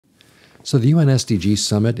So the UN SDG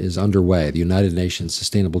Summit is underway, the United Nations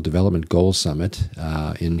Sustainable Development Goals Summit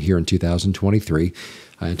here in 2023.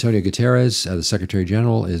 Antonio Guterres, the Secretary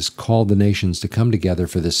General, has called the nations to come together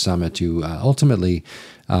for this summit to ultimately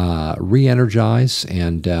re-energize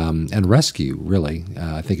and rescue, really,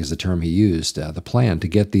 I think is the term he used, the plan to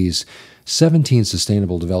get these 17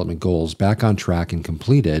 Sustainable Development Goals back on track and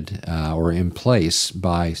completed or in place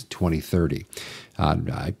by 2030.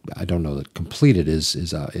 I don't know that completed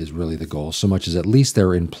is really the goal, so much as at least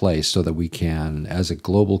they're in place so that we can, as a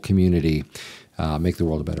global community, make the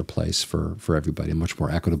world a better place for everybody, a much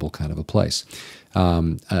more equitable kind of a place.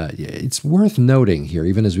 It's worth noting here,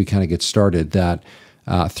 even as we kind of get started, that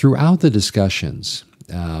throughout the discussions,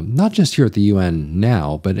 not just here at the UN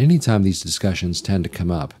now, but anytime these discussions tend to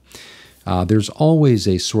come up, there's always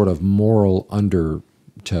a sort of moral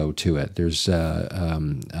undertow to it. There's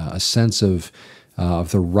a sense of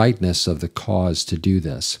the rightness of the cause to do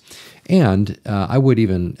this. And I would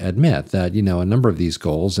even admit that, a number of these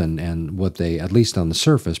goals and what they, at least on the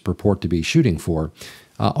surface, purport to be shooting for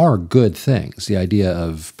are good things. The idea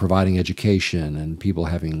of providing education and people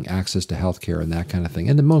having access to health care and that kind of thing,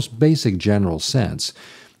 in the most basic general sense,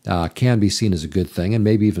 can be seen as a good thing and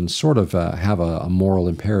maybe even sort of have a moral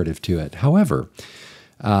imperative to it. However,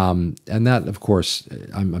 and that, of course,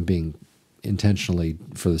 I'm being intentionally,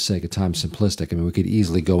 for the sake of time, simplistic. I mean, we could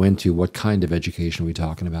easily go into what kind of education are we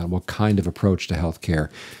talking about, what kind of approach to healthcare,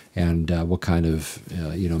 and what kind of,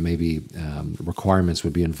 maybe requirements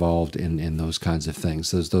would be involved in those kinds of things.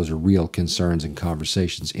 Those are real concerns and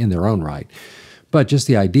conversations in their own right. But just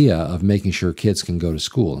the idea of making sure kids can go to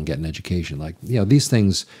school and get an education, these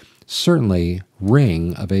things certainly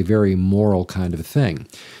ring of a very moral kind of thing.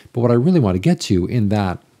 But what I really want to get to in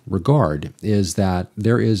that regard is that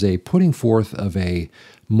there is a putting forth of a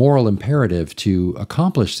moral imperative to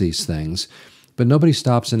accomplish these things, but nobody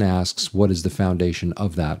stops and asks what is the foundation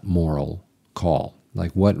of that moral call.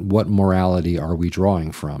 Like what morality are we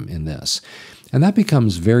drawing from in this? And that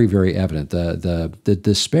becomes very, very evident, the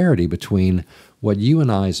disparity between what you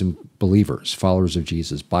and I as believers, followers of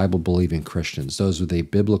Jesus, Bible-believing Christians, those with a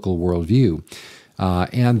biblical worldview,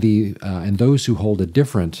 and those who hold a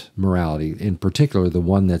different morality, in particular the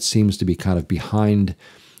one that seems to be kind of behind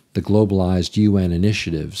the globalized UN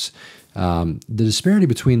initiatives, the disparity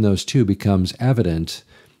between those two becomes evident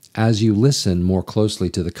as you listen more closely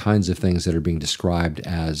to the kinds of things that are being described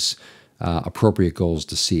as appropriate goals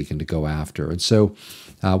to seek and to go after. And so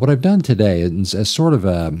what I've done today is as sort of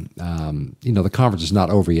the conference is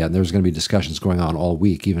not over yet, and there's going to be discussions going on all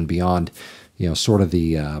week, even beyond, sort of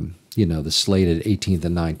the slated 18th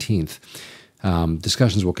and 19th.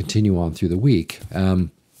 Discussions will continue on through the week.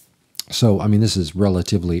 So, I mean, this is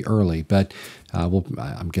relatively early, but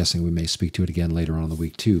I'm guessing we may speak to it again later on in the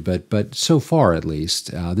week too. But so far, at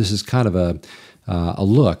least, this is kind of a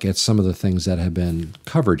look at some of the things that have been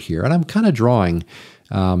covered here. And I'm kind of drawing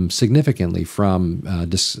significantly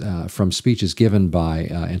from speeches given by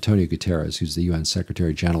Antonio Guterres, who's the UN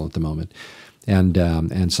Secretary General at the moment,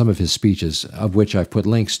 and some of his speeches, of which I've put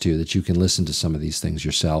links to, that you can listen to some of these things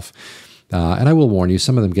yourself. And I will warn you,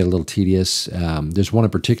 some of them get a little tedious. There's one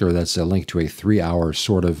in particular that's a link to a 3-hour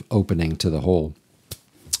sort of opening to the whole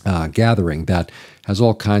gathering that has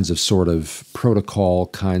all kinds of sort of protocol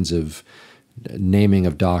kinds of naming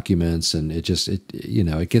of documents, and it gets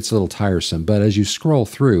a little tiresome. But as you scroll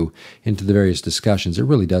through into the various discussions, it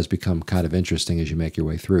really does become kind of interesting as you make your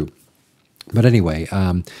way through. But anyway,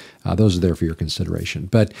 those are there for your consideration.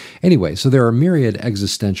 But anyway, so there are myriad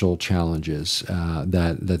existential challenges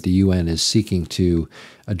that the UN is seeking to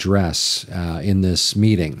address in this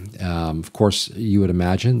meeting. Of course, you would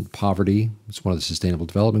imagine poverty. It's one of the Sustainable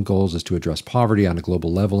Development Goals is to address poverty on a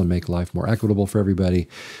global level and make life more equitable for everybody.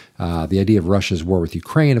 The idea of Russia's war with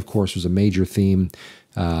Ukraine, of course, was a major theme.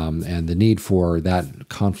 And the need for that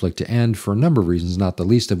conflict to end for a number of reasons, not the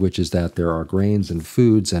least of which is that there are grains and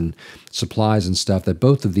foods and supplies and stuff that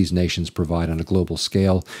both of these nations provide on a global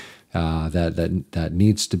scale that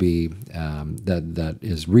needs to be, that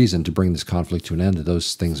is reason to bring this conflict to an end, that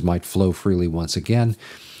those things might flow freely once again.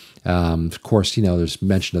 Of course, there's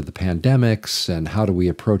mention of the pandemics and how do we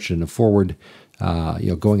approach it in a forward,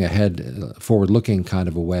 going ahead, forward-looking kind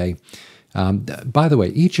of a way. By the way,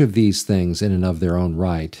 each of these things in and of their own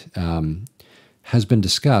right has been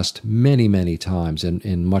discussed many, many times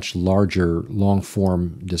in much larger,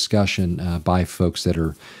 long-form discussion by folks that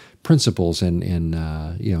are principals in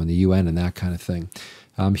the UN and that kind of thing.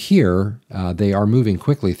 Here, they are moving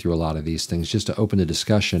quickly through a lot of these things just to open the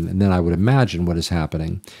discussion, and then I would imagine what is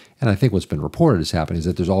happening, and I think what's been reported is happening, is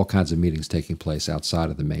that there's all kinds of meetings taking place outside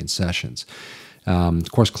of the main sessions.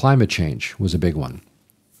 Of course, climate change was a big one.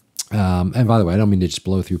 And by the way, I don't mean to just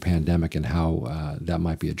blow through pandemic and how that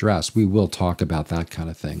might be addressed. We will talk about that kind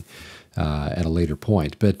of thing at a later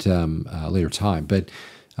point, but later time. But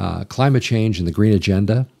climate change and the green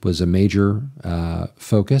agenda was a major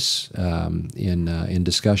focus in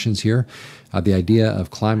discussions here. The idea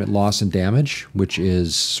of climate loss and damage, which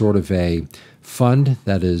is sort of a fund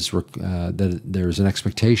that is that there's an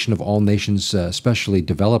expectation of all nations, especially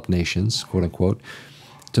developed nations, quote unquote,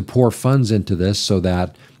 to pour funds into this so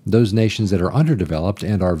that those nations that are underdeveloped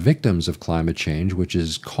and are victims of climate change, which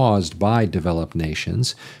is caused by developed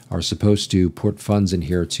nations, are supposed to put funds in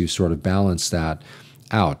here to sort of balance that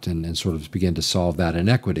out and sort of begin to solve that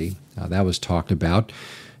inequity. That was talked about.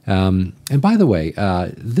 And by the way,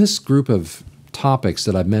 this group of topics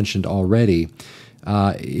that I've mentioned already,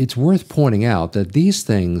 it's worth pointing out that these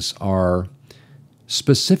things are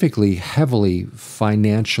specifically heavily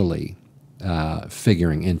financially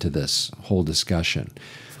figuring into this whole discussion.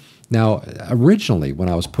 Now, originally, when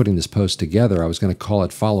I was putting this post together, I was going to call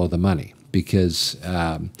it Follow the Money, because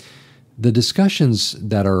the discussions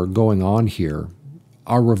that are going on here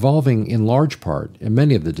are revolving in large part, and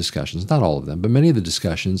many of the discussions, not all of them, but many of the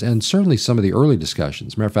discussions, and certainly some of the early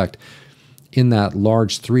discussions. Matter of fact, in that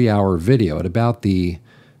large 3-hour video, at about the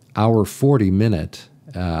hour 40 minute,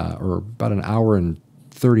 or about an hour and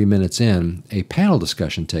 30 minutes in, a panel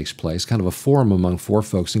discussion takes place, kind of a forum among 4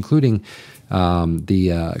 folks, including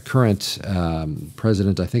the current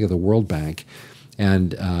president, I think, of the World Bank.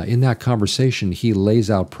 And in that conversation, he lays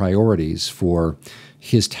out priorities for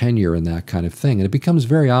his tenure and that kind of thing. And it becomes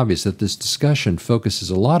very obvious that this discussion focuses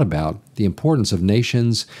a lot about the importance of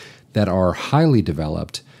nations that are highly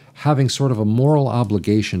developed having sort of a moral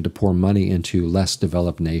obligation to pour money into less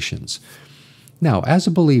developed nations. Now, as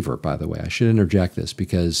a believer, by the way, I should interject this,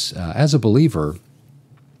 because as a believer,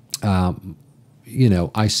 you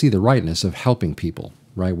know, I see the rightness of helping people,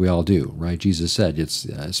 right? We all do, right? Jesus said,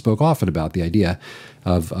 spoke often about the idea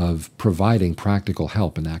of providing practical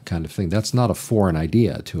help and that kind of thing. That's not a foreign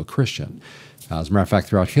idea to a Christian. As a matter of fact,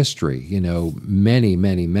 throughout history, you know, many,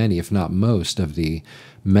 if not most, of the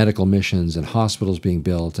medical missions and hospitals being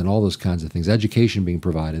built and all those kinds of things, education being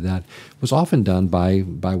provided, that was often done by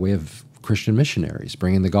way of Christian missionaries,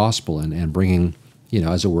 bringing the gospel and bringing, you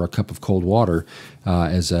know, as it were, a cup of cold water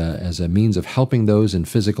as a means of helping those in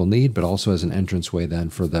physical need, but also as an entranceway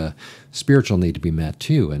then for the spiritual need to be met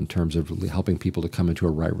too, in terms of helping people to come into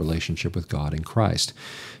a right relationship with God in Christ.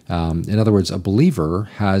 In other words, a believer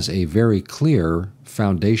has a very clear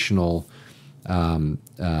foundational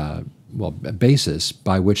basis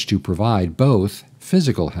by which to provide both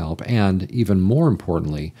physical help and, even more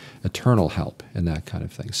importantly, eternal help and that kind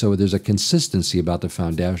of thing. So there's a consistency about the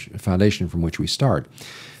foundation from which we start.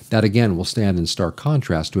 That, again, will stand in stark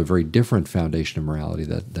contrast to a very different foundation of morality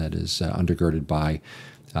that is undergirded by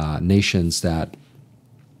nations that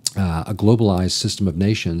a globalized system of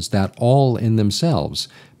nations that all in themselves,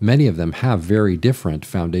 many of them have very different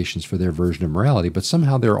foundations for their version of morality, but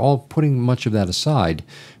somehow they're all putting much of that aside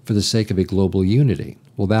for the sake of a global unity.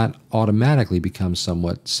 Well, that automatically becomes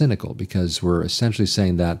somewhat cynical, because we're essentially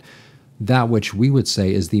saying that that which we would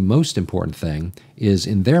say is the most important thing is,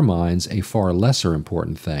 in their minds, a far lesser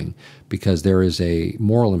important thing, because there is a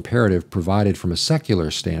moral imperative provided from a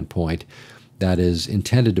secular standpoint that is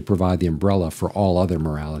intended to provide the umbrella for all other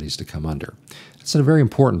moralities to come under. It's a very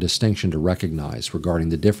important distinction to recognize regarding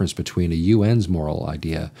the difference between a UN's moral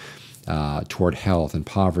idea toward health and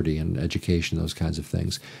poverty and education, those kinds of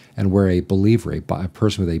things, and where a believer, a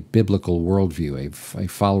person with a biblical worldview, a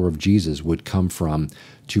follower of Jesus, would come from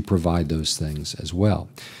to provide those things as well.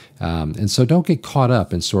 And so don't get caught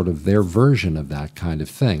up in sort of their version of that kind of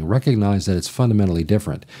thing. Recognize that it's fundamentally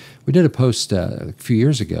different. We did a post a few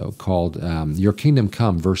years ago called Your Kingdom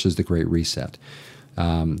Come versus the Great Reset.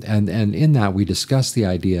 And in that we discussed the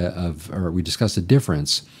idea of, or we discussed the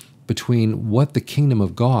difference between what the kingdom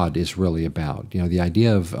of God is really about, you know, the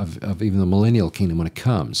idea of even the millennial kingdom when it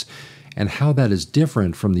comes, and how that is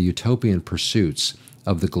different from the utopian pursuits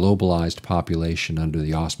of the globalized population under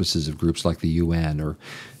the auspices of groups like the UN or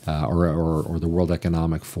the World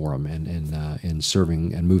Economic Forum in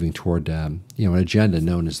serving and moving toward an agenda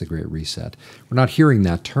known as the Great Reset. We're not hearing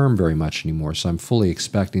that term very much anymore, so I'm fully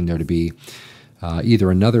expecting there to be either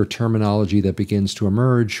another terminology that begins to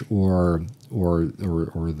emerge, or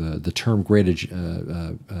the term Great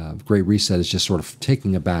Reset is just sort of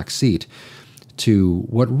taking a back seat to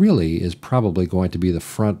what really is probably going to be the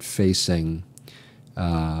front-facing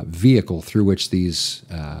vehicle through which these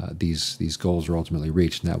goals are ultimately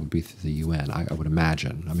reached, and that would be through the UN, I would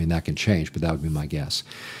imagine. I mean, that can change, but that would be my guess,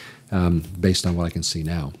 based on what I can see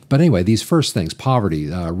now. But anyway, these first things, poverty,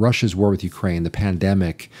 Russia's war with Ukraine, the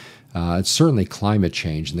pandemic, It's certainly climate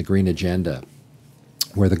change and the green agenda,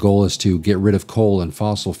 where the goal is to get rid of coal and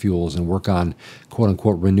fossil fuels and work on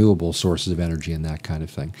quote-unquote renewable sources of energy and that kind of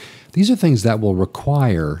thing. These are things that will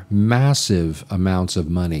require massive amounts of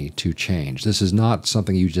money to change. This is not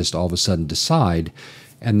something you just all of a sudden decide,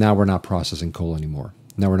 and now we're not processing coal anymore.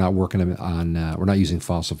 Now we're not working on, we're not using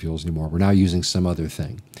fossil fuels anymore. We're now using some other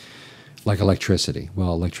thing, like electricity.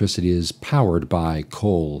 Well, electricity is powered by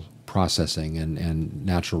coal processing and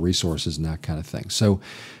natural resources and that kind of thing. So,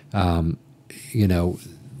 you know,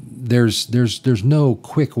 there's no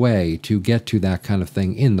quick way to get to that kind of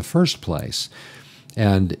thing in the first place.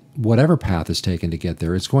 And whatever path is taken to get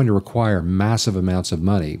there, it's going to require massive amounts of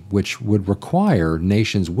money, which would require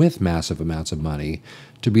nations with massive amounts of money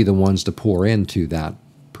to be the ones to pour into that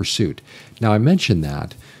pursuit. Now, I mention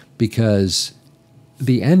that because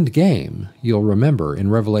the end game, you'll remember in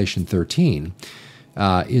Revelation 13,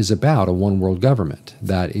 is about a one-world government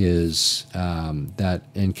that is that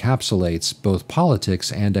encapsulates both politics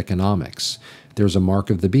and economics. There's a mark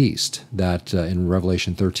of the beast that in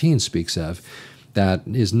Revelation 13 speaks of, that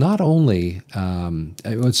is not only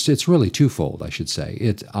it's really twofold, I should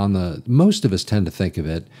say. Most of us tend to think of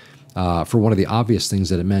it for one of the obvious things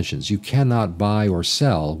that it mentions. You cannot buy or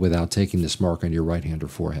sell without taking this mark on your right hand or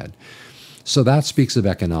forehead. So that speaks of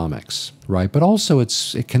economics, right? But also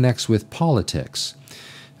it connects with politics.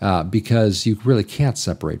 Because you really can't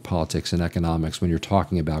separate politics and economics when you're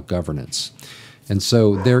talking about governance. And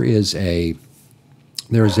so there is a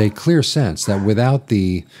clear sense that without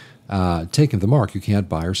the taking of the mark, you can't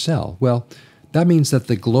buy or sell. Well, that means that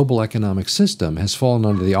the global economic system has fallen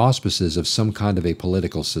under the auspices of some kind of a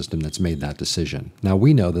political system that's made that decision. Now,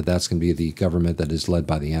 we know that that's going to be the government that is led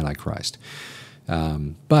by the Antichrist.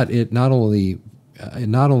 But it not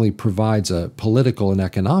only provides a political and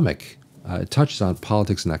economic it touches on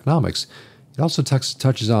politics and economics. It also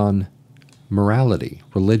touches on morality,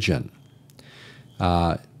 religion.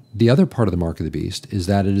 The other part of the mark of the beast is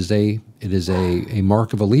that it is a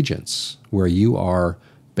mark of allegiance, where you are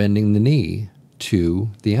bending the knee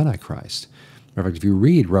to the Antichrist. Matter of fact, if you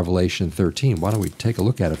read Revelation 13, why don't we take a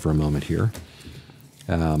look at it for a moment here?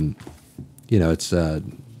 You know, it's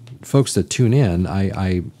folks that tune in.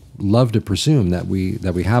 I love to presume that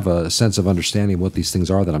we have a sense of understanding what these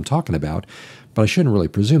things are that I'm talking about, but I shouldn't really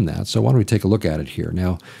presume that. So why don't we take a look at it here?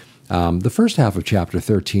 Now, the first half of chapter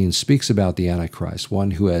 13 speaks about the Antichrist,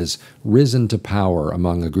 one who has risen to power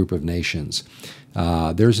among a group of nations.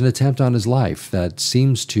 There's an attempt on his life that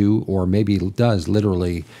seems to, or maybe does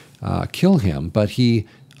literally kill him, but he,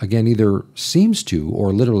 again, either seems to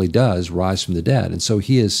or literally does rise from the dead. And so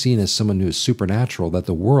he is seen as someone who is supernatural, that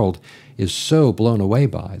the world is so blown away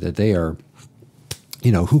by, that they are,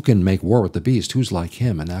 you know, who can make war with the beast? Who's like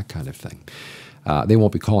him? And that kind of thing. They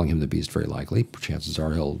won't be calling him the beast very likely. Chances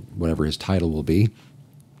are whatever his title will be.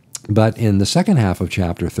 But in the second half of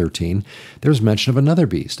chapter 13, there's mention of another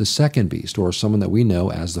beast, a second beast, or someone that we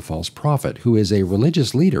know as the false prophet, who is a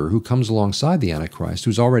religious leader who comes alongside the Antichrist,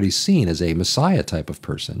 who's already seen as a Messiah type of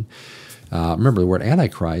person. Remember, the word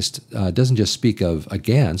Antichrist doesn't just speak of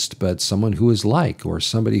against, but someone who is like, or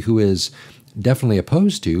somebody who is definitely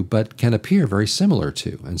opposed to, but can appear very similar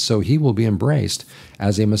to. And so he will be embraced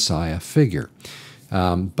as a Messiah figure.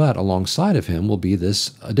 But alongside of him will be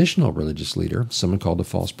this additional religious leader, someone called the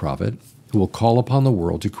false prophet, who will call upon the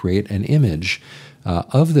world to create an image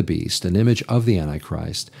of the beast, an image of the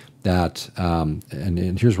Antichrist, that,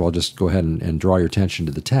 and here's where I'll just go ahead and draw your attention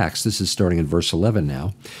to the text. This is starting in verse 11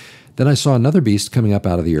 now. Then I saw another beast coming up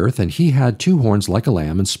out of the earth, and he had two horns like a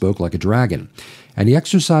lamb and spoke like a dragon. And he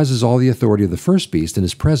exercises all the authority of the first beast in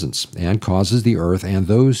his presence, and causes the earth and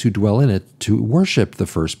those who dwell in it to worship the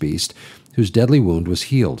first beast, whose deadly wound was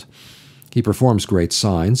healed. He performs great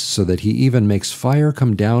signs, so that he even makes fire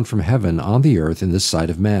come down from heaven on the earth in the sight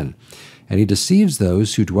of men. And he deceives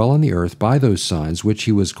those who dwell on the earth by those signs which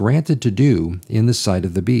he was granted to do in the sight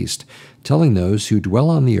of the beast, telling those who dwell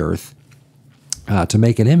on the earth to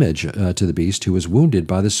make an image to the beast who was wounded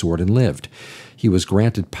by the sword and lived. He was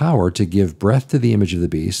granted power to give breath to the image of the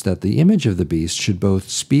beast, that the image of the beast should both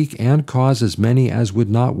speak and cause as many as would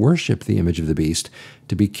not worship the image of the beast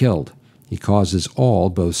to be killed. He causes all,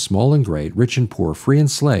 both small and great, rich and poor, free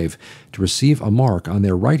and slave, to receive a mark on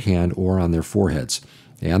their right hand or on their foreheads,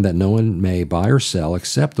 and that no one may buy or sell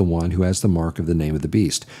except the one who has the mark of the name of the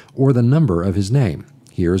beast, or the number of his name.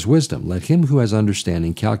 Here is wisdom. Let him who has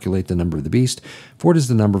understanding calculate the number of the beast, for it is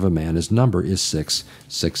the number of a man. His number is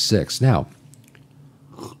 666. Now,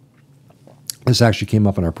 this actually came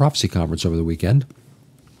up in our prophecy conference over the weekend.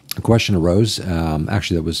 A question arose,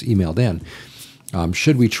 actually that was emailed in,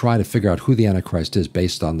 Should we try to figure out who the Antichrist is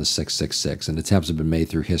based on the 666? And attempts have been made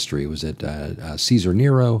through history. Was it Caesar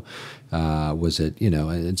Nero? Was it,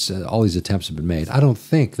 it's all these attempts have been made. I don't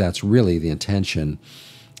think that's really the intention,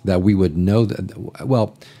 that we would know that.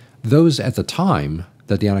 Well, those at the time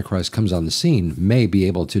that the Antichrist comes on the scene may be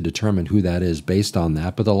able to determine who that is based on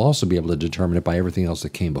that, but they'll also be able to determine it by everything else that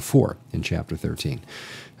came before in chapter 13.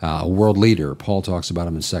 A world leader, Paul talks about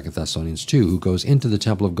him in 2 Thessalonians 2, who goes into the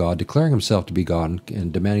temple of God, declaring himself to be God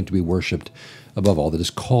and demanding to be worshipped above all that is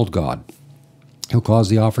called God. He'll cause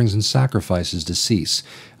the offerings and sacrifices to cease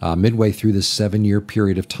midway through this 7-year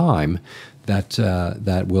period of time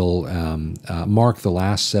that will mark the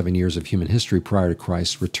last 7 years of human history prior to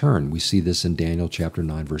Christ's return. We see this in Daniel chapter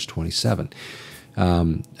 9, verse 27.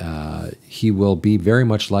 He will be very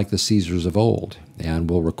much like the Caesars of old and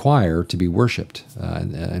will require to be worshipped,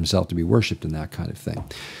 himself to be worshipped and that kind of thing.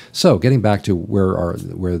 So getting back to where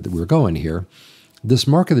we're going here, this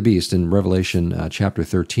mark of the beast in Revelation chapter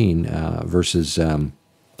 13, verse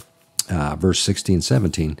 16,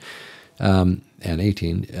 17, and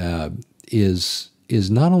 18, is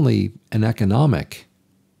not only an economic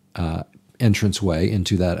entranceway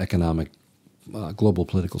into that economic global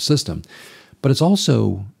political system, but it's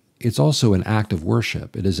also an act of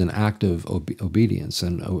worship. It is an act of obedience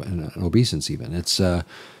and obeisance even. It's a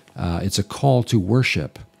call to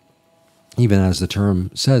worship, even as the term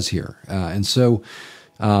says here. And so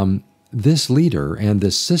this leader and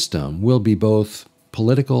this system will be both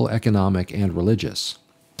political, economic, and religious.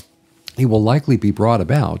 He will likely be brought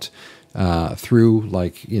about through,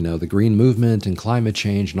 the green movement and climate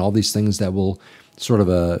change and all these things that will sort of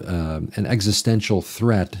an existential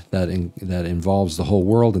threat that involves the whole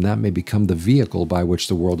world, and that may become the vehicle by which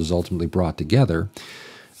the world is ultimately brought together.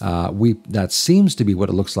 That seems to be what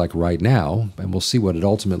it looks like right now, and we'll see what it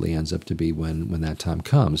ultimately ends up to be when that time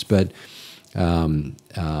comes. But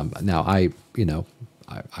now I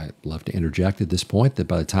love to interject at this point that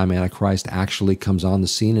by the time Antichrist actually comes on the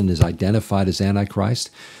scene and is identified as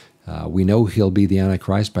Antichrist, we know he'll be the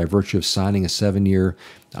Antichrist by virtue of signing a 7-year.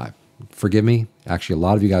 Forgive me. Actually, a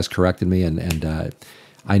lot of you guys corrected me, and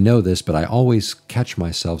I know this, but I always catch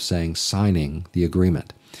myself saying signing the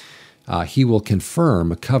agreement. He will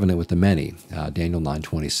confirm a covenant with the many, Daniel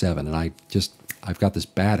 9:27, and I've got this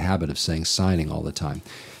bad habit of saying signing all the time.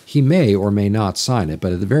 He may or may not sign it,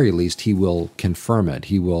 but at the very least, he will confirm it.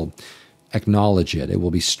 He will acknowledge it. It will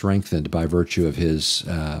be strengthened by virtue of his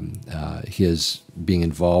being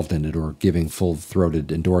involved in it or giving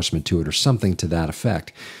full-throated endorsement to it or something to that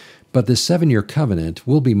effect. But this 7-year covenant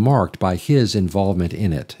will be marked by his involvement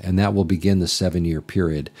in it, and that will begin the 7-year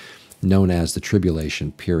period known as the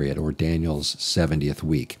tribulation period, or Daniel's 70th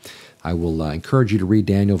week. I will encourage you to read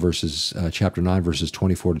Daniel chapter 9, verses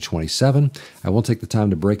 24 to 27. I won't take the time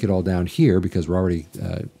to break it all down here because we're already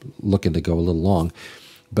looking to go a little long.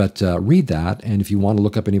 But read that, and if you want to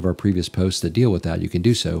look up any of our previous posts that deal with that, you can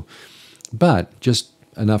do so. But just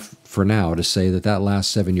enough for now to say that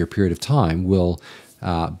last 7-year period of time will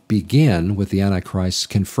begin with the Antichrist's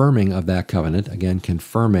confirming of that covenant. Again,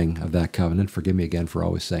 confirming of that covenant. Forgive me again for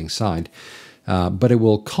always saying signed. But it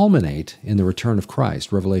will culminate in the return of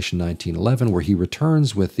Christ, Revelation 19:11, where he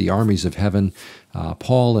returns with the armies of heaven.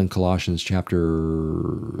 Paul in Colossians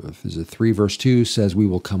chapter 3, verse 2 says, we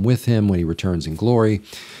will come with him when he returns in glory.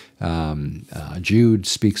 Jude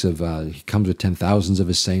speaks of he comes with 10,000s of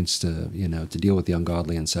his saints to deal with the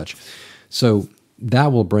ungodly and such. So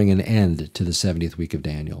that will bring an end to the 70th week of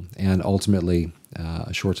Daniel. And ultimately,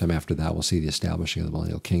 a short time after that, we'll see the establishing of the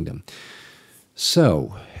millennial kingdom.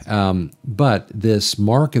 So, but this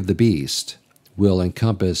mark of the beast will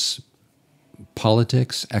encompass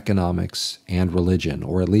politics, economics, and religion,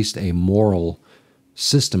 or at least a moral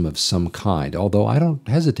system of some kind. Although I don't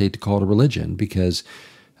hesitate to call it a religion because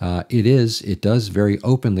it does very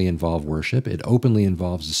openly involve worship. It openly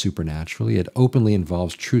involves the supernatural. It openly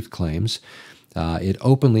involves truth claims. It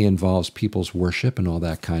openly involves people's worship and all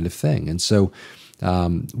that kind of thing. And so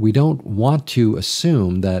we don't want to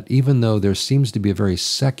assume that even though there seems to be a very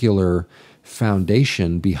secular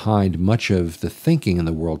foundation behind much of the thinking in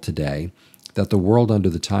the world today, that the world under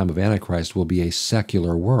the time of Antichrist will be a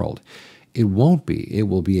secular world. It won't be. It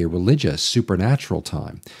will be a religious, supernatural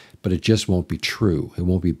time, but it just won't be true. It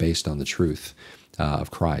won't be based on the truth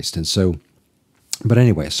of Christ. And so, but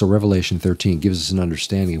anyway, so Revelation 13 gives us an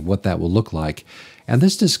understanding of what that will look like. And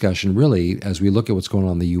this discussion really, as we look at what's going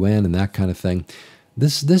on in the UN and that kind of thing,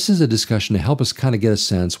 this is a discussion to help us kind of get a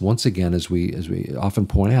sense, once again, as we often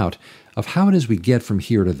point out, of how it is we get from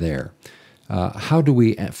here to there. How do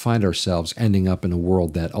we find ourselves ending up in a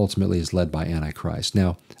world that ultimately is led by Antichrist?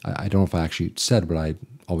 Now, I don't know if I actually said what I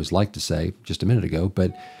always liked to say just a minute ago,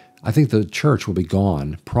 but I think the church will be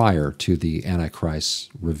gone prior to the Antichrist's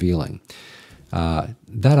revealing.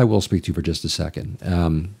 That I will speak to for just a second.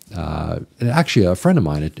 Actually, a friend of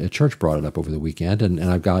mine at church brought it up over the weekend, and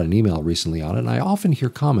I've got an email recently on it, and I often hear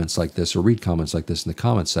comments like this or read comments like this in the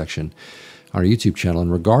comments section on our YouTube channel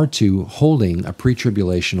in regard to holding a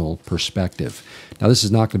pre-tribulational perspective. Now, this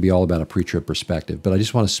is not going to be all about a pre-trib perspective, but I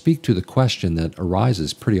just want to speak to the question that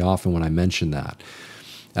arises pretty often when I mention that.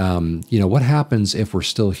 What happens if we're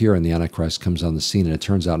still here and the Antichrist comes on the scene and it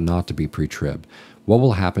turns out not to be pre-trib? What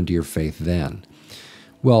will happen to your faith then?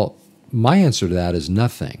 Well, my answer to that is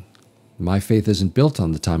nothing. My faith isn't built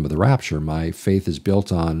on the time of the rapture. My faith is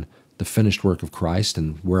built on the finished work of Christ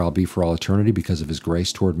and where I'll be for all eternity because of his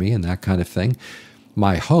grace toward me and that kind of thing.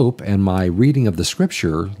 My hope and my reading of the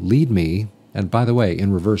Scripture lead me, and by the way,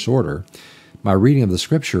 in reverse order, my reading of the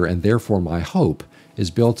Scripture and therefore my hope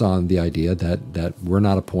is built on the idea that we're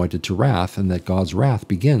not appointed to wrath and that God's wrath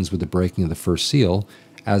begins with the breaking of the first seal,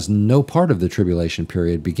 as no part of the tribulation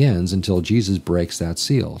period begins until Jesus breaks that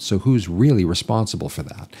seal. So who's really responsible for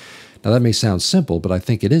that? Now, that may sound simple, but I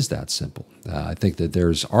think it is that simple. I think that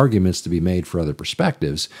there's arguments to be made for other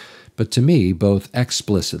perspectives, but to me, both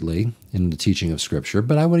explicitly in the teaching of Scripture,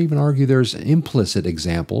 but I would even argue there's implicit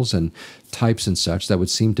examples and types and such that would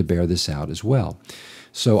seem to bear this out as well.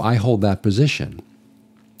 So I hold that position.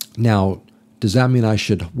 Now, does that mean I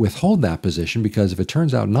should withhold that position? Because if it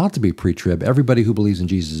turns out not to be pre-trib, everybody who believes in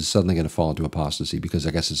Jesus is suddenly going to fall into apostasy because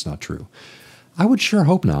I guess it's not true. I would sure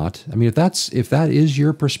hope not. I mean, if that is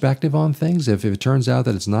your perspective on things, if it turns out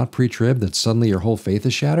that it's not pre-trib, that suddenly your whole faith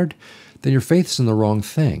is shattered, then your faith's in the wrong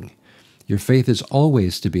thing. Your faith is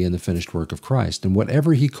always to be in the finished work of Christ. And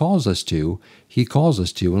whatever he calls us to,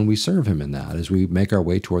 and we serve him in that as we make our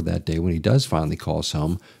way toward that day when he does finally call us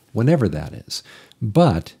home, whenever that is.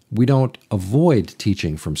 But we don't avoid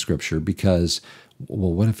teaching from Scripture because,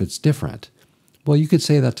 well, what if it's different? Well, you could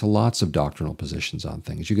say that to lots of doctrinal positions on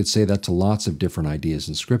things. You could say that to lots of different ideas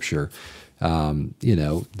in Scripture,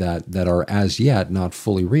 that are as yet not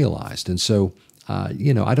fully realized. And so,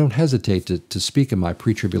 I don't hesitate to speak in my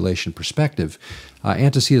pre-tribulation perspective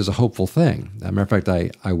and to see it as a hopeful thing. As a matter of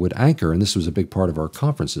fact, I would anchor, and this was a big part of our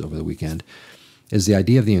conferences over the weekend, is the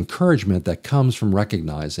idea of the encouragement that comes from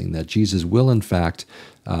recognizing that Jesus will, in fact,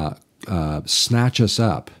 snatch us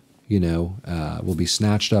up. Will be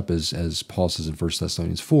snatched up, as Paul says in 1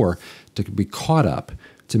 Thessalonians 4, to be caught up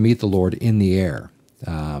to meet the Lord in the air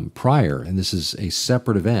prior. And this is a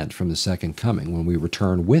separate event from the second coming when we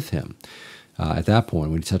return with him at that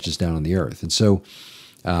point when he touches down on the earth. And so,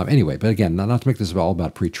 anyway, but again, not to make this all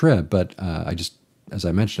about pre-trib, but as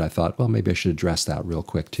I mentioned, I thought, well, maybe I should address that real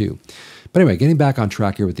quick too. But anyway, getting back on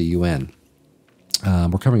track here with the UN.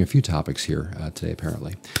 We're covering a few topics here today,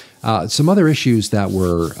 apparently. Some other issues that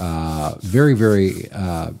were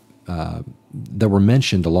that were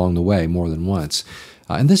mentioned along the way more than once.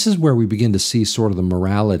 And this is where we begin to see sort of the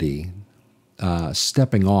morality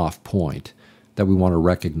stepping off point that we want to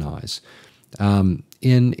recognize. In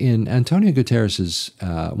Antonio Guterres's,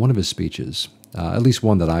 one of his speeches, at least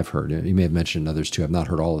one that I've heard, he may have mentioned others too, I've not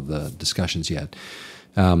heard all of the discussions yet,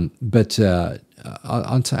 but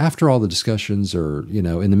after all the discussions, or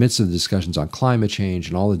in the midst of the discussions on climate change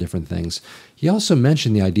and all the different things, he also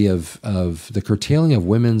mentioned the idea of the curtailing of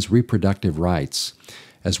women's reproductive rights,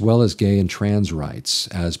 as well as gay and trans rights,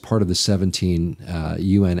 as part of the 17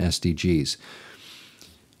 UN SDGs.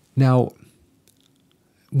 Now,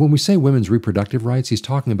 when we say women's reproductive rights, he's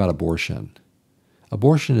talking about abortion.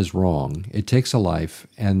 Abortion is wrong. It takes a life,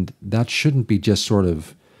 and that shouldn't be just sort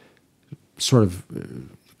of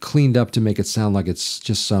cleaned up to make it sound like it's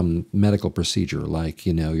just some medical procedure, like,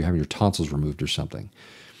 you're having your tonsils removed or something.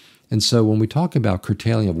 And so when we talk about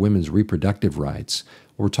curtailing of women's reproductive rights,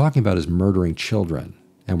 what we're talking about is murdering children,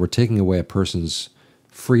 and we're taking away a person's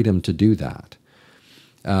freedom to do that.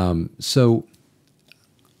 So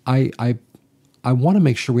I want to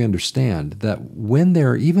make sure we understand that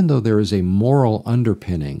even though there is a moral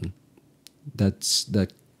underpinning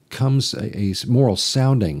that comes, a moral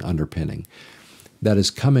sounding underpinning that is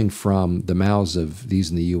coming from the mouths of these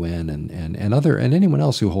in the UN and anyone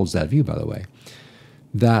else who holds that view, by the way,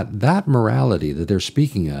 that morality that they're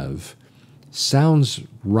speaking of sounds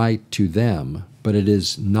right to them, but it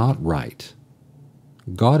is not right.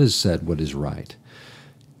 God has said what is right.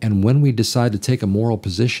 And when we decide to take a moral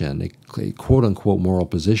position, a quote-unquote moral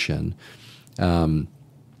position,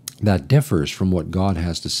 that differs from what God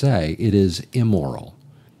has to say, it is immoral.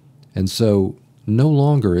 And so no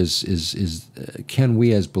longer can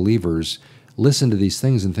we as believers listen to these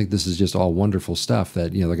things and think this is just all wonderful stuff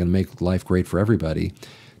that they're going to make life great for everybody.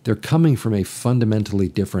 they're coming from a fundamentally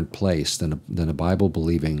different place than a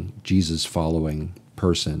Bible-believing, Jesus-following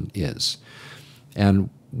person is. And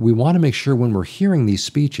we want to make sure when we're hearing these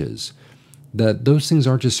speeches that those things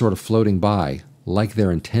aren't just sort of floating by like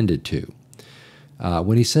they're intended to.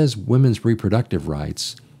 When he says women's reproductive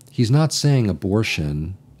rights, he's not saying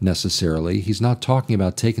abortion necessarily. He's not talking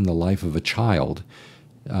about taking the life of a child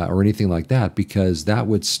or anything like that, because that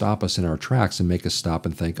would stop us in our tracks and make us stop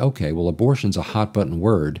and think, okay, well, abortion's a hot-button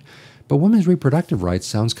word, but women's reproductive rights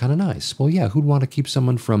sounds kind of nice. Well, yeah, who'd want to keep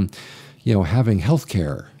someone from, having health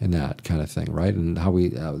care and that kind of thing, right? And how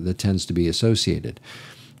that tends to be associated.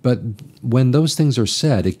 But when those things are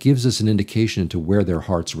said, it gives us an indication into where their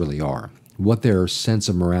hearts really are, what their sense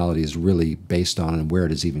of morality is really based on, and where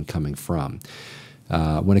it is even coming from.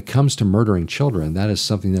 When it comes to murdering children, that is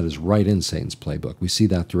something that is right in Satan's playbook. We see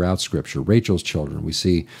that throughout Scripture. Rachel's children, we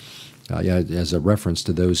see as a reference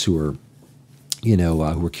to those who were,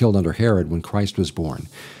 who were killed under Herod when Christ was born.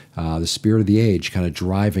 The spirit of the age kind of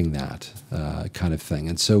driving that kind of thing.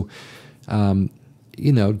 And so, make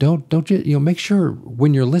sure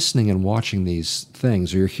when you're listening and watching these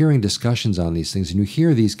things, or you're hearing discussions on these things, and you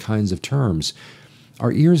hear these kinds of terms,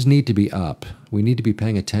 our ears need to be up. We need to be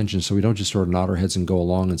paying attention so we don't just sort of nod our heads and go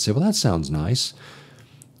along and say, well, that sounds nice.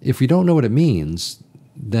 If we don't know what it means,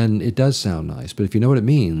 then it does sound nice. But if you know what it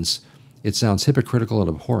means, it sounds hypocritical and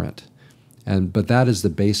abhorrent. But that is the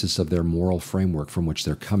basis of their moral framework from which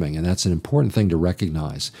they're coming, and that's an important thing to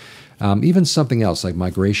recognize. Even something else like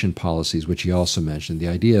migration policies, which he also mentioned, the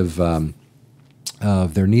idea of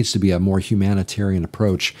there needs to be a more humanitarian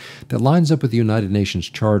approach that lines up with the United Nations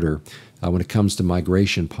Charter when it comes to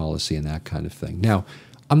migration policy and that kind of thing. Now,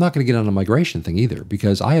 I'm not going to get on a migration thing either,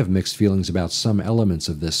 because I have mixed feelings about some elements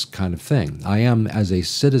of this kind of thing. I am, as a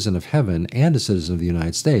citizen of heaven and a citizen of the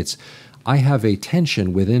United States, I have a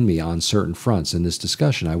tension within me on certain fronts in this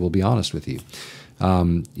discussion, I will be honest with you.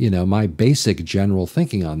 My basic general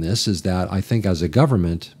thinking on this is that I think as a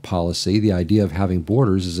government policy, the idea of having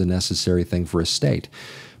borders is a necessary thing for a state.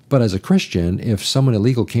 But as a Christian, if someone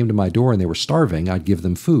illegal came to my door and they were starving, I'd give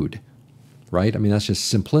them food, right? I mean, that's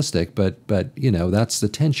just simplistic, but that's the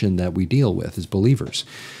tension that we deal with as believers.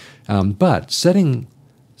 But setting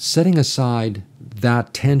aside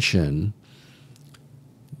that tension,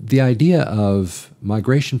 the idea of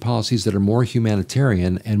migration policies that are more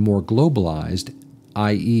humanitarian and more globalized,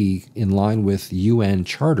 i.e. in line with UN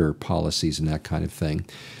charter policies and that kind of thing,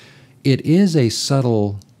 it is a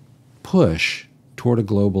subtle push toward a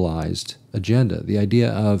globalized agenda, the idea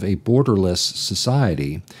of a borderless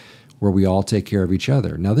society where we all take care of each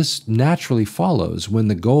other. Now, this naturally follows when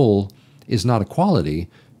the goal is not equality,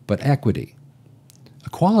 but equity.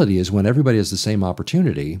 Equality is when everybody has the same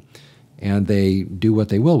opportunity and they do what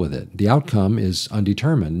they will with it. The outcome is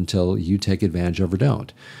undetermined until you take advantage of or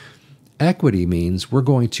don't. Equity means we're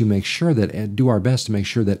going to make sure that, do our best to make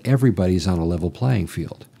sure that everybody's on a level playing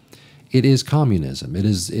field. It is communism. It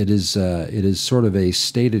is sort of a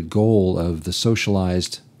stated goal of the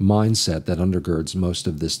socialized mindset that undergirds most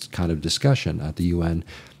of this kind of discussion at the UN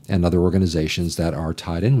and other organizations that are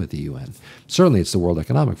tied in with the UN. Certainly it's the World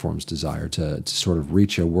Economic Forum's desire to sort of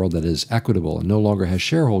reach a world that is equitable and no longer has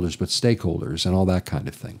shareholders but stakeholders and all that kind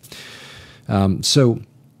of thing. So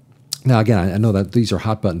now, again, I know that these are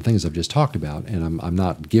hot-button things I've just talked about, and I'm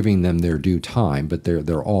not giving them their due time, but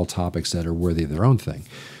they're all topics that are worthy of their own thing.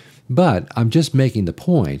 But I'm just making the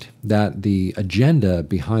point that the agenda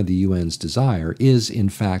behind the UN's desire is, in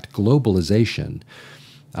fact, globalization.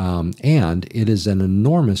 And it is an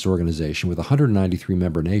enormous organization with 193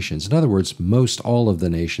 member nations. In other words, most all of the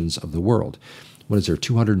nations of the world. What is there,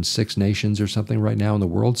 206 nations or something right now in the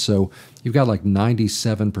world? So you've got like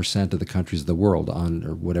 97% of the countries of the world on,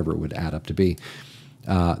 or whatever it would add up to be,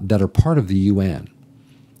 that are part of the UN.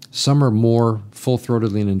 Some are more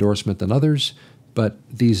full-throatedly in endorsement than others, but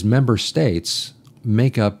these member states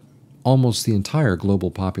make up almost the entire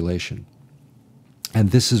global population.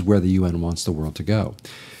 And this is where the UN wants the world to go.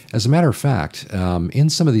 As a matter of fact, in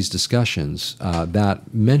some of these discussions,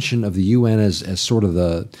 that mention of the UN as sort of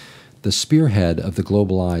the spearhead of the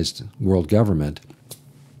globalized world government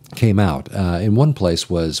came out. In one place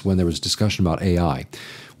was when there was discussion about AI,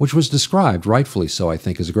 which was described, rightfully so, I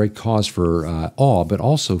think, as a great cause for awe, but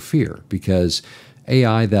also fear, because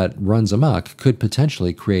AI that runs amok could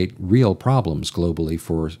potentially create real problems globally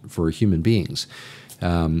for human beings.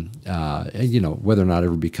 Whether or not it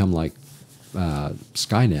ever become like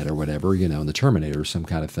Skynet or whatever, in the Terminator or some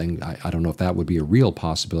kind of thing, I don't know if that would be a real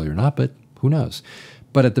possibility or not, but who knows.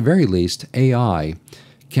 But at the very least, AI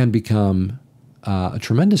can become a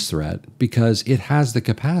tremendous threat because it has the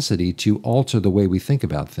capacity to alter the way we think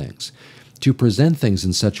about things. to present things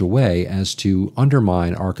in such a way as to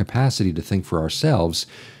undermine our capacity to think for ourselves,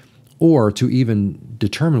 or to even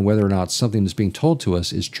determine whether or not something that's being told to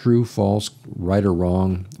us is true, false, right or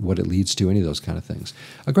wrong, what it leads to, any of those kind of things.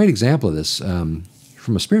 A great example of this,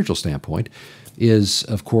 from a spiritual standpoint, is,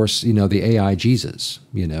 of course, the AI Jesus.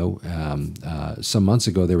 Some months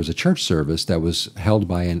ago there was a church service that was held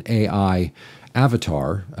by an AI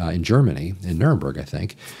avatar in Germany, in Nuremberg, I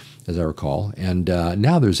think, as I recall. And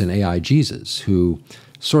now there's an AI Jesus who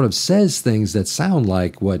sort of says things that sound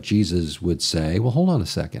like what Jesus would say. Well, hold on a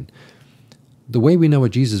second. The way we know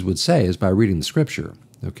what Jesus would say is by reading the Scripture.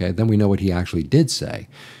 Okay, then we know what he actually did say.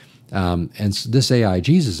 And this AI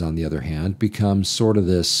Jesus, on the other hand, becomes sort of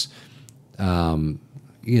this,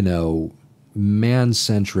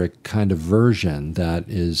 man-centric kind of version that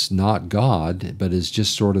is not God, but is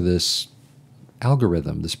just sort of this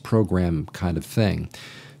algorithm, this program kind of thing.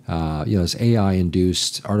 This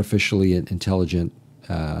AI-induced, artificially intelligence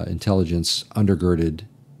undergirded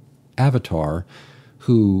avatar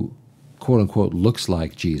who, quote unquote, looks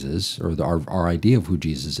like Jesus, or our idea of who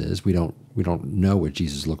Jesus is. We don't know what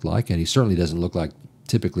Jesus looked like, and he certainly doesn't look like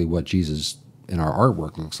typically what Jesus in our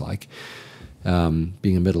artwork looks like.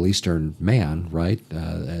 Being a Middle Eastern man, right?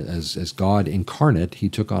 As God incarnate, he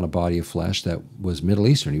took on a body of flesh that was Middle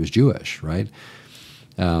Eastern. He was Jewish, right?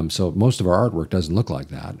 So most of our artwork doesn't look like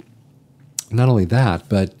that. Not only that,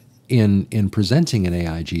 but in presenting an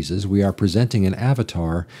AI Jesus, we are presenting an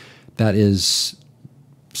avatar that is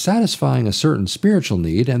satisfying a certain spiritual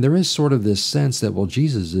need, and there is sort of this sense that, well,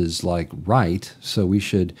 Jesus is like right, so we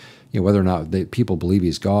should, whether or not people believe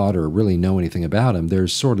he's God or really know anything about him,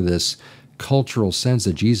 there's sort of this cultural sense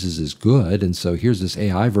that Jesus is good, and so here's this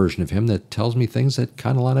AI version of him that tells me things that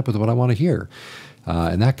kind of line up with what I want to hear,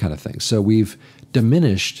 and that kind of thing. So we've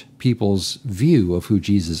diminished people's view of who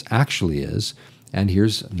Jesus actually is. And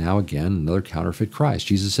here's now again another counterfeit Christ.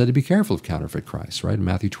 Jesus said to be careful of counterfeit Christ, right?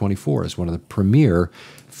 Matthew 24 is one of the premier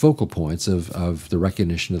focal points of the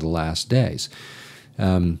recognition of the last days.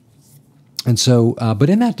 But in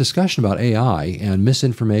that discussion about AI and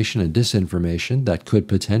misinformation and disinformation that could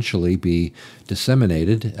potentially be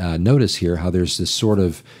disseminated, notice here how there's this sort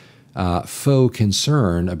of faux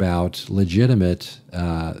concern about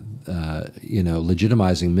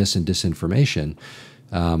legitimizing mis and disinformation.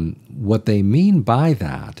 What they mean by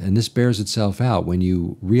that, and this bears itself out when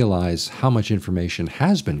you realize how much information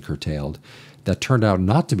has been curtailed that turned out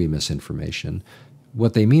not to be misinformation,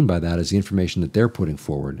 what they mean by that is the information that they're putting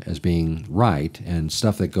forward as being right and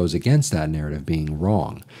stuff that goes against that narrative being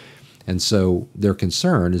wrong. And so their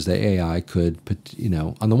concern is that AI could,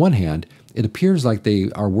 on the one hand, it appears like they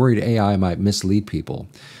are worried AI might mislead people.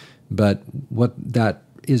 But what that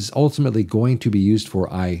is ultimately going to be used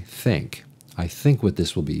for, I think what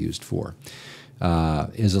this will be used for,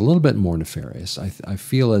 is a little bit more nefarious. I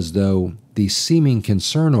feel as though the seeming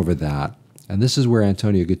concern over that, and this is where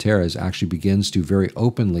Antonio Guterres actually begins to very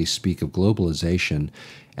openly speak of globalization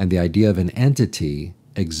and the idea of an entity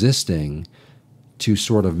existing to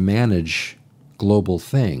sort of manage global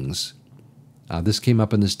things. This came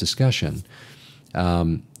up in this discussion.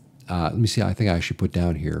 Let me see, I think I actually put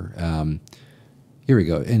down here. Here we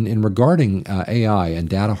go. In regarding AI and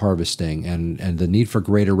data harvesting and the need for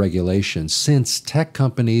greater regulation, since tech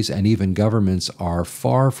companies and even governments are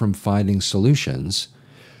far from finding solutions,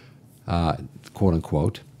 quote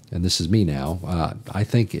unquote, and this is me now, I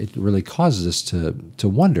think it really causes us to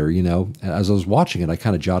wonder, as I was watching it, I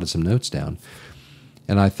kind of jotted some notes down.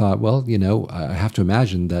 And I thought, well, I have to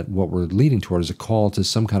imagine that what we're leading toward is a call to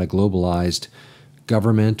some kind of globalized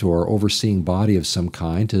government or overseeing body of some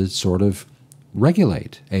kind to sort of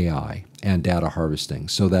regulate AI and data harvesting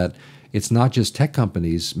so that it's not just tech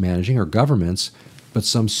companies managing or governments, but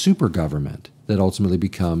some super government that ultimately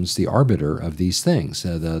becomes the arbiter of these things,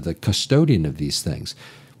 the custodian of these things.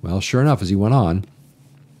 Well, sure enough, as he went on,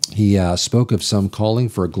 he spoke of some calling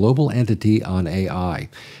for a global entity on AI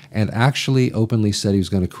and actually openly said he was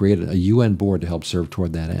going to create a UN board to help serve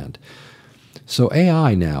toward that end. So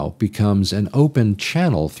AI now becomes an open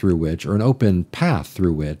channel through which, or an open path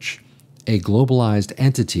through which, a globalized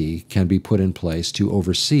entity can be put in place to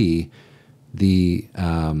oversee the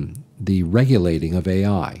regulating of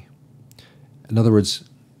AI. In other words,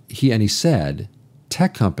 he said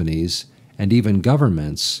tech companies and even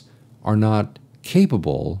governments are not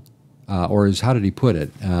capable, how did he put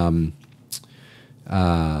it?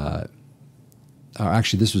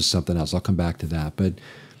 Actually, this was something else. I'll come back to that. But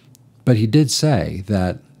he did say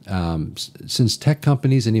that since tech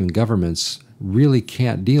companies and even governments really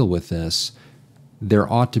can't deal with this, there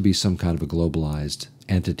ought to be some kind of a globalized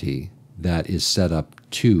entity that is set up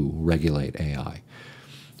to regulate AI.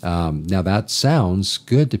 Now, that sounds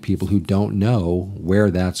good to people who don't know where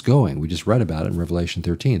that's going. We just read about it in Revelation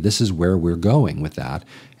 13. This is where we're going with that.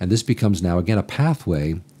 And this becomes now, again, a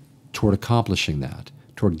pathway toward accomplishing that,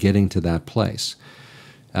 toward getting to that place.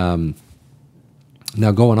 Now,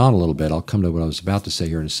 going on a little bit, I'll come to what I was about to say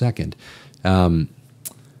here in a second. Among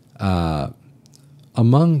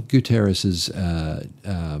Guterres's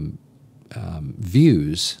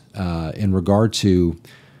views in regard to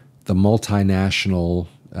the multinational,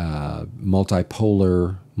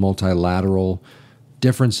 multipolar, multilateral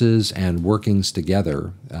differences and workings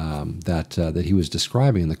together that he was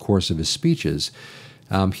describing in the course of his speeches,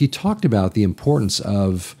 he talked about the importance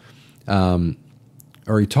of,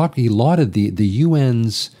 he lauded the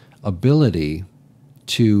UN's ability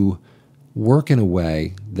to work in a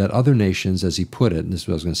way that other nations, as he put it, and this is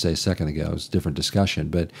what I was going to say a second ago, it was a different discussion,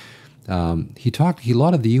 but he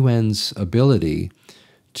lauded the UN's ability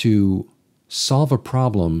to solve a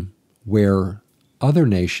problem where other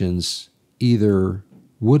nations either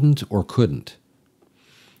wouldn't or couldn't.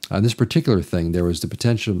 This particular thing, there was the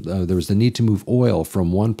potential, there was the need to move oil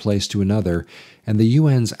from one place to another, and the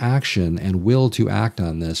UN's action and will to act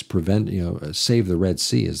on this save the Red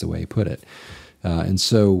Sea, is the way he put it.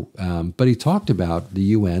 But he talked about the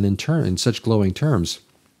UN in such glowing terms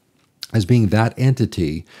as being that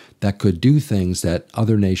entity that could do things that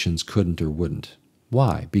other nations couldn't or wouldn't.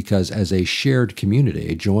 Why? Because as a shared community,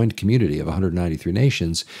 a joined community of 193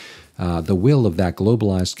 nations, the will of that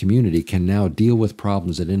globalized community can now deal with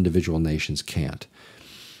problems that individual nations can't.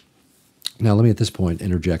 Now, let me at this point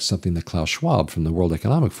interject something that Klaus Schwab from the World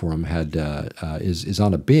Economic Forum is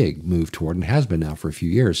on a big move toward, and has been now for a few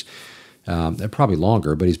years, probably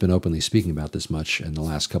longer, but he's been openly speaking about this much in the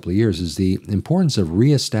last couple of years, is the importance of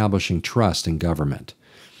reestablishing trust in government.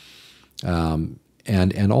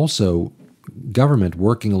 And also government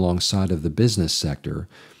working alongside of the business sector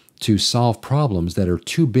to solve problems that are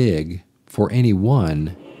too big for any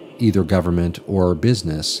one, either government or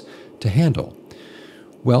business, to handle.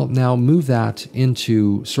 Well, now move that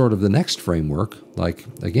into sort of the next framework, like,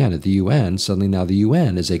 again, at the UN. Suddenly now the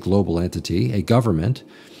UN is a global entity, a government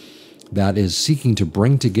that is seeking to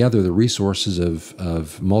bring together the resources of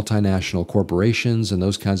multinational corporations and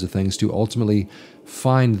those kinds of things to ultimately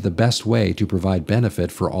find the best way to provide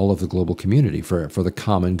benefit for all of the global community, for the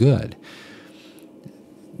common good.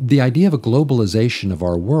 The idea of a globalization of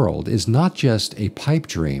our world is not just a pipe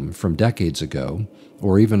dream from decades ago,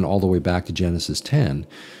 or even all the way back to Genesis 10,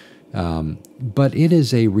 but it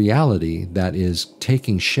is a reality that is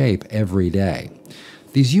taking shape every day.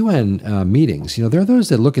 These UN meetings, there are those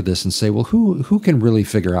that look at this and say, well, who can really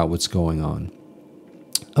figure out what's going on?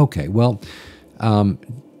 Okay, well,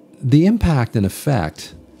 the impact and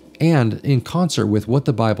effect, and in concert with what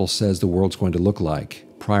the Bible says the world's going to look like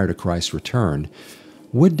prior to Christ's return,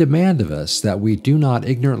 would demand of us that we do not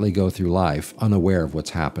ignorantly go through life unaware of what's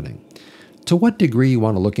happening. To what degree you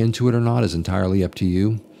want to look into it or not is entirely up to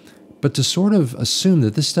you, but to sort of assume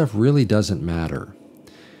that this stuff really doesn't matter,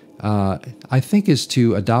 I think, is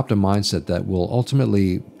to adopt a mindset that will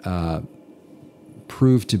ultimately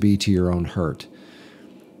prove to be to your own hurt.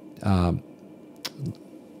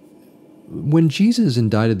 When Jesus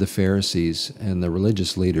indicted the Pharisees and the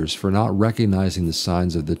religious leaders for not recognizing the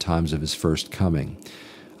signs of the times of his first coming,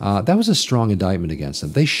 that was a strong indictment against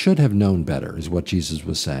them. They should have known better, is what Jesus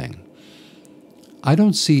was saying. I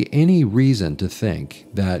don't see any reason to think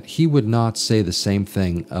that he would not say the same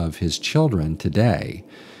thing of his children today,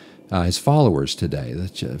 his followers today,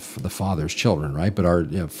 the Father's children, right? But our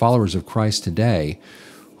followers of Christ today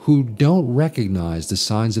who don't recognize the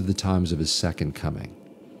signs of the times of his second coming.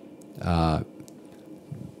 Now,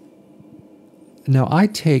 I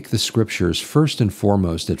take the Scriptures first and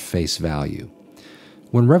foremost at face value.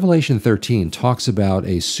 When Revelation 13 talks about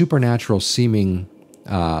a supernatural seeming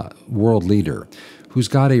world leader who's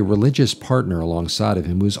got a religious partner alongside of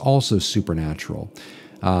him who's also supernatural,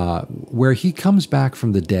 where he comes back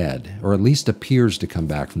from the dead, or at least appears to come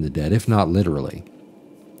back from the dead, if not literally.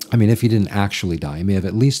 I mean, if he didn't actually die, he may have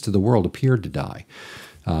at least to the world appeared to die.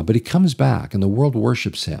 But he comes back, and the world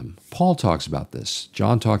worships him. Paul talks about this.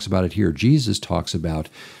 John talks about it here. Jesus talks about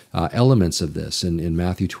elements of this in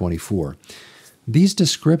Matthew 24. These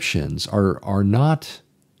descriptions are not,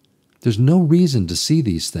 there's no reason to see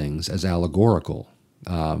these things as allegorical.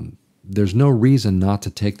 There's no reason not to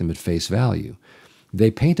take them at face value.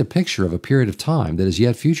 They paint a picture of a period of time that is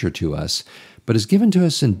yet future to us, but is given to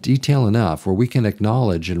us in detail enough where we can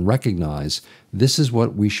acknowledge and recognize this is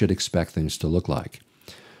what we should expect things to look like.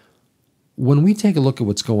 When we take a look at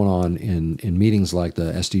what's going on in meetings like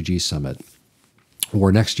the SDG Summit,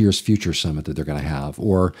 or next year's Future Summit that they're going to have,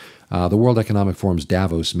 or the World Economic Forum's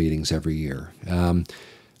Davos meetings every year.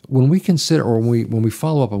 When we consider, or when we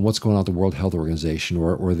follow up on what's going on at the World Health Organization,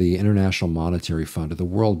 or the International Monetary Fund, or the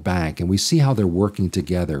World Bank, and we see how they're working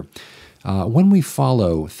together, when we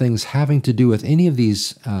follow things having to do with any of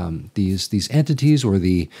these entities, or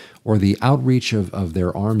the outreach of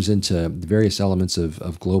their arms into various elements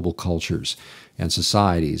of global cultures and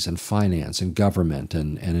societies and finance and government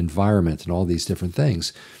and environment and all these different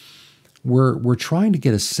things, we're trying to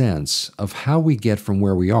get a sense of how we get from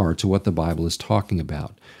where we are to what the Bible is talking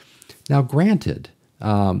about. Now, granted,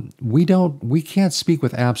 we can't speak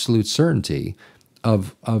with absolute certainty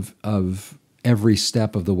of every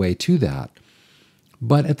step of the way to that.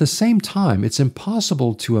 But at the same time, it's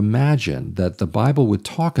impossible to imagine that the Bible would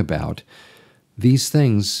talk about these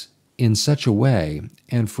things in such a way,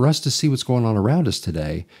 and for us to see what's going on around us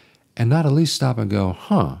today and not at least stop and go,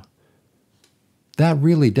 that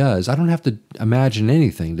really does. I don't have to imagine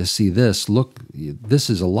anything to see this. Look, this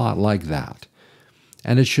is a lot like that.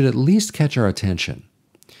 And it should at least catch our attention.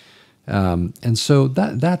 And so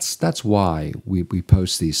that's why we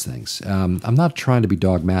post these things. I'm not trying to be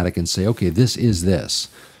dogmatic and say, okay, this is this.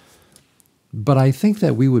 But I think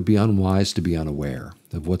that we would be unwise to be unaware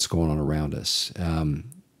of what's going on around us.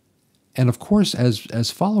 And of course,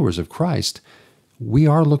 as followers of Christ, we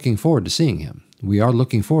are looking forward to seeing him. We are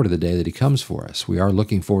looking forward to the day that he comes for us. We are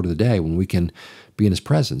looking forward to the day when we can be in his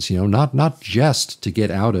presence, not just to get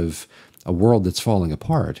out of a world that's falling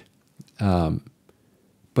apart,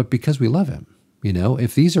 but because we love him.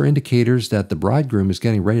 If these are indicators that the bridegroom is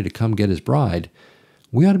getting ready to come get his bride,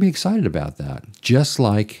 we ought to be excited about that, just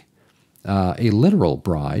like a literal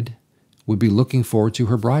bride would be looking forward to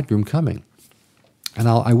her bridegroom coming. And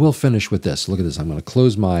I will finish with this. Look at this. I'm going to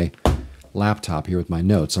close my laptop here with my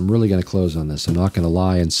notes. I'm really going to close on this. I'm not going to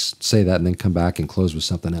lie and say that and then come back and close with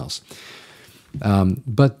something else.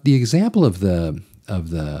 But the example of the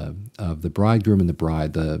bridegroom and the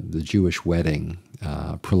bride, the Jewish wedding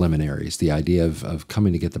preliminaries, the idea of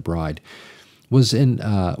coming to get the bride, was an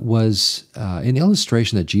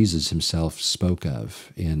illustration that Jesus himself spoke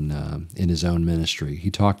of in his own ministry. He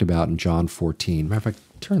talked about in John 14. Matter of fact,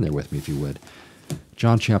 turn there with me if you would.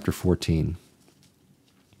 John chapter 14.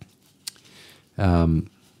 Now,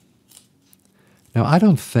 I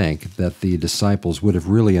don't think that the disciples would have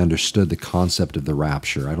really understood the concept of the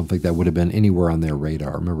rapture. I don't think that would have been anywhere on their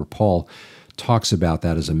radar. Remember, Paul talks about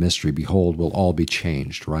that as a mystery. Behold, we'll all be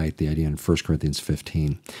changed, right? The idea in 1 Corinthians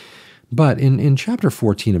 15. But in chapter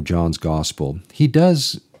 14 of John's Gospel, he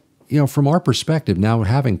does, from our perspective, now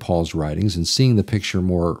having Paul's writings and seeing the picture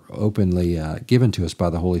more openly given to us by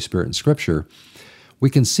the Holy Spirit in Scripture, we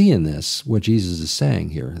can see in this what Jesus is saying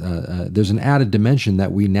here. There's an added dimension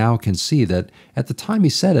that we now can see that at the time he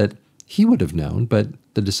said it, he would have known, but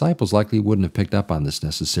the disciples likely wouldn't have picked up on this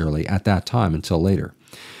necessarily at that time until later.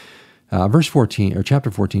 Verse 14, or chapter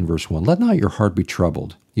 14, verse 1, "Let not your heart be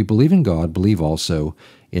troubled. You believe in God, believe also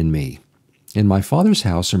in me. In my Father's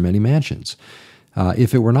house are many mansions.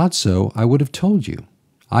 If it were not so, I would have told you.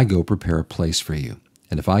 I go prepare a place for you.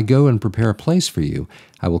 And if I go and prepare a place for you,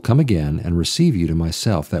 I will come again and receive you to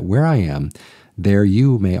myself, that where I am, there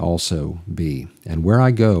you may also be. And where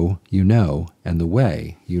I go, you know, and the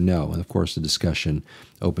way you know." And of course, the discussion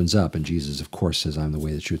opens up, and Jesus, of course, says, "I'm the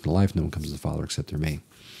way, the truth, and the life. No one comes to the Father except through me."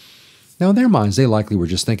 Now, in their minds, they likely were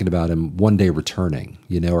just thinking about him one day returning,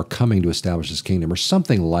 or coming to establish his kingdom, or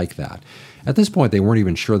something like that. At this point, they weren't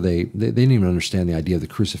even sure, they didn't even understand the idea of the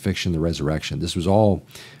crucifixion, the resurrection. This was all,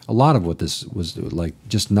 a lot of what this was like,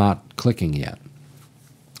 just not clicking yet.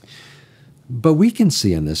 But we can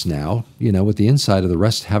see in this now, with the insight of the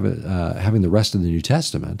rest, having the rest of the New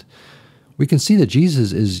Testament, we can see that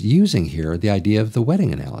Jesus is using here the idea of the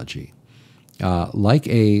wedding analogy. Like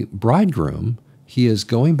a bridegroom, he is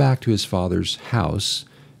going back to his Father's house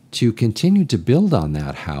to continue to build on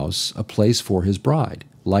that house a place for his bride,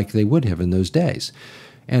 like they would have in those days.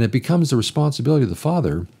 And it becomes the responsibility of the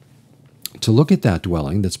Father to look at that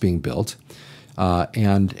dwelling that's being built,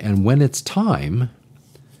 and when it's time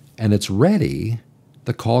and it's ready,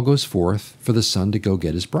 the call goes forth for the Son to go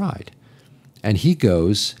get his bride. And he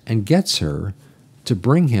goes and gets her to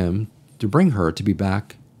bring her to be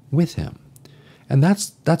back with him. And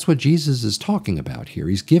that's what Jesus is talking about here.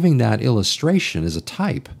 He's giving that illustration as a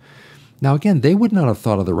type. Now, again, they would not have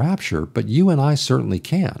thought of the rapture, but you and I certainly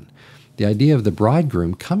can. The idea of the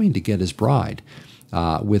bridegroom coming to get his bride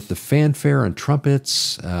with the fanfare and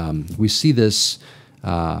trumpets. We see this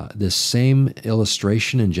same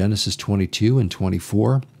illustration in Genesis 22 and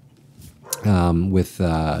 24 with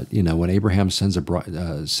when Abraham sends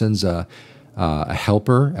a a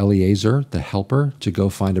helper, Eliezer, the helper, to go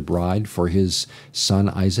find a bride for his son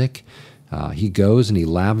Isaac. He goes and he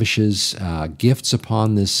lavishes gifts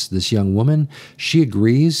upon this young woman. She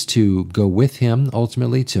agrees to go with him,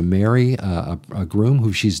 ultimately, to marry a groom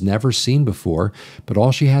who she's never seen before, but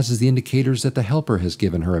all she has is the indicators that the helper has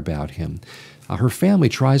given her about him. Her family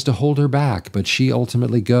tries to hold her back, but she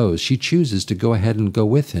ultimately goes. She chooses to go ahead and go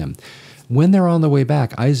with him. When they're on the way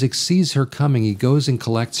back, Isaac sees her coming. He goes and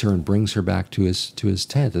collects her and brings her back to his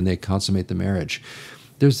tent, and they consummate the marriage.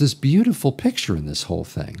 There's this beautiful picture in this whole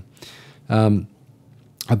thing. Of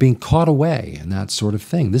being caught away and that sort of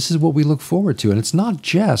thing. This is what we look forward to, and it's not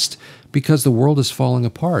just because the world is falling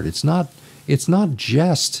apart. It's not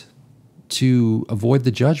just to avoid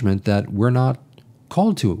the judgment that we're not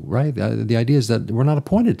called to, right? The idea is that we're not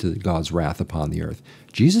appointed to God's wrath upon the earth.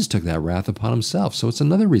 Jesus took that wrath upon himself, so it's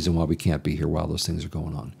another reason why we can't be here while those things are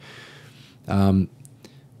going on.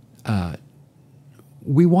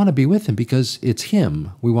 We want to be with him because it's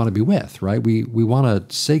him we want to be with, right? We want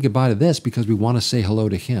to say goodbye to this because we want to say hello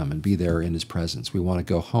to him and be there in his presence. We want to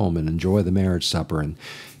go home and enjoy the marriage supper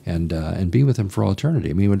and be with him for all eternity.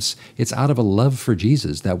 I mean, it's out of a love for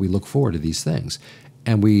Jesus that we look forward to these things.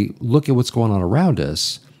 And we look at what's going on around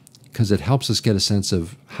us because it helps us get a sense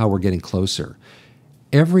of how we're getting closer.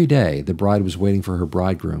 Every day, the bride was waiting for her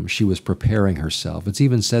bridegroom. She was preparing herself. It's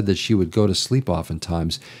even said that she would go to sleep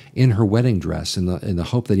oftentimes in her wedding dress in the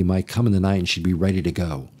hope that he might come in the night and she'd be ready to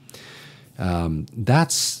go.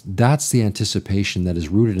 That's the anticipation that is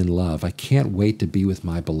rooted in love. I can't wait to be with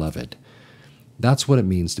my beloved. That's what it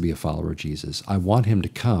means to be a follower of Jesus. I want him to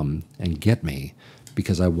come and get me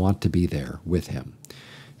because I want to be there with him.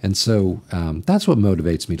 And so that's what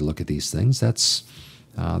motivates me to look at these things.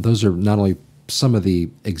 Those are not only some of the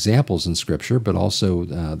examples in Scripture, but also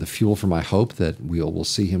the fuel for my hope that we'll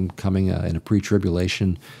see him coming in a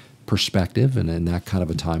pre-tribulation perspective and in that kind of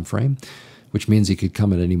a time frame, which means he could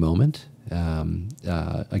come at any moment.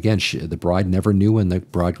 Again, the bride never knew when the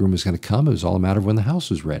bridegroom was going to come. It was all a matter of when the house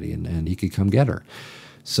was ready, and he could come get her.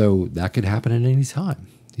 So that could happen at any time,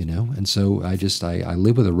 you know. And so I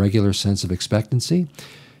live with a regular sense of expectancy.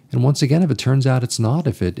 And once again, if it turns out it's not,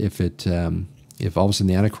 if all of a sudden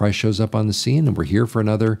the Antichrist shows up on the scene and we're here for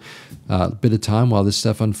another bit of time while this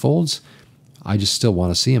stuff unfolds, I just still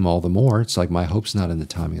want to see him all the more. It's like my hope's not in the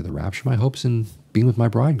timing of the rapture. My hope's in being with my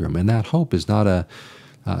bridegroom. And that hope is not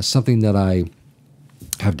something that I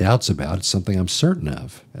have doubts about. It's something I'm certain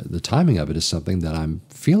of. The timing of it is something that I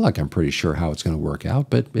feel like I'm pretty sure how it's going to work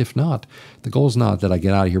out. But if not, the goal is not that I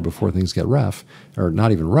get out of here before things get rough, or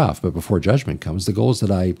not even rough, but before judgment comes. The goal is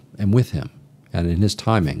that I am with him. And in his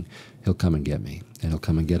timing, he'll come and get me, and he'll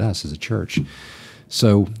come and get us as a church.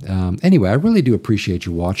 So anyway, I really do appreciate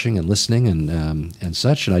you watching and listening and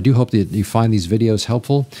such, and I do hope that you find these videos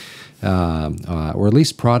helpful, or at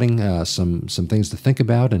least prodding some things to think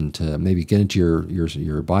about and to maybe get into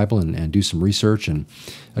your Bible and do some research. And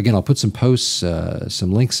again, I'll put some posts,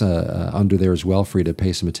 some links under there as well for you to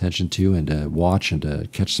pay some attention to and to watch and to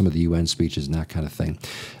catch some of the UN speeches and that kind of thing.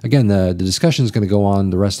 Again, the discussion is going to go on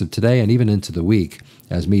the rest of today and even into the week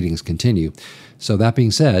as meetings continue. So that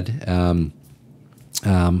being said,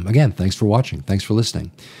 again, thanks for watching. Thanks for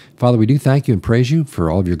listening. Father, we do thank you and praise you for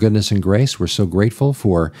all of your goodness and grace. We're so grateful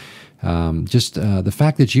for just the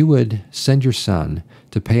fact that you would send your Son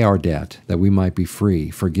to pay our debt, that we might be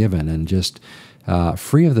free, forgiven, and just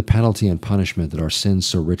free of the penalty and punishment that our sins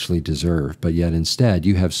so richly deserve. But yet instead,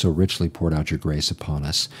 you have so richly poured out your grace upon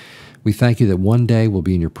us. We thank you that one day we'll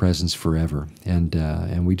be in your presence forever.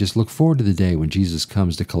 And we just look forward to the day when Jesus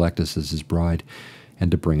comes to collect us as his bride and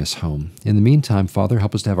to bring us home. In the meantime, Father,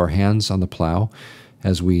 help us to have our hands on the plow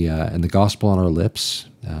as we, and the gospel on our lips,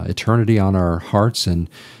 eternity on our hearts and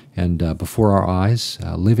before our eyes,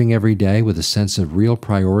 living every day with a sense of real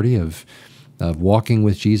priority of walking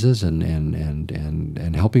with Jesus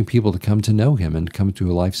and helping people to come to know him and come to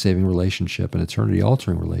a life-saving relationship, an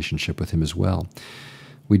eternity-altering relationship with him as well.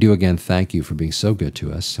 We do again thank you for being so good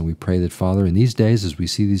to us, and we pray that, Father, in these days as we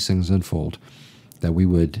see these things unfold, that we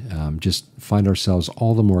would just find ourselves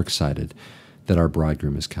all the more excited that our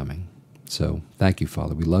bridegroom is coming. So thank you,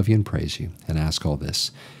 Father. We love you and praise you and ask all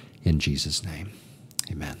this in Jesus' name.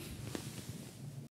 Amen.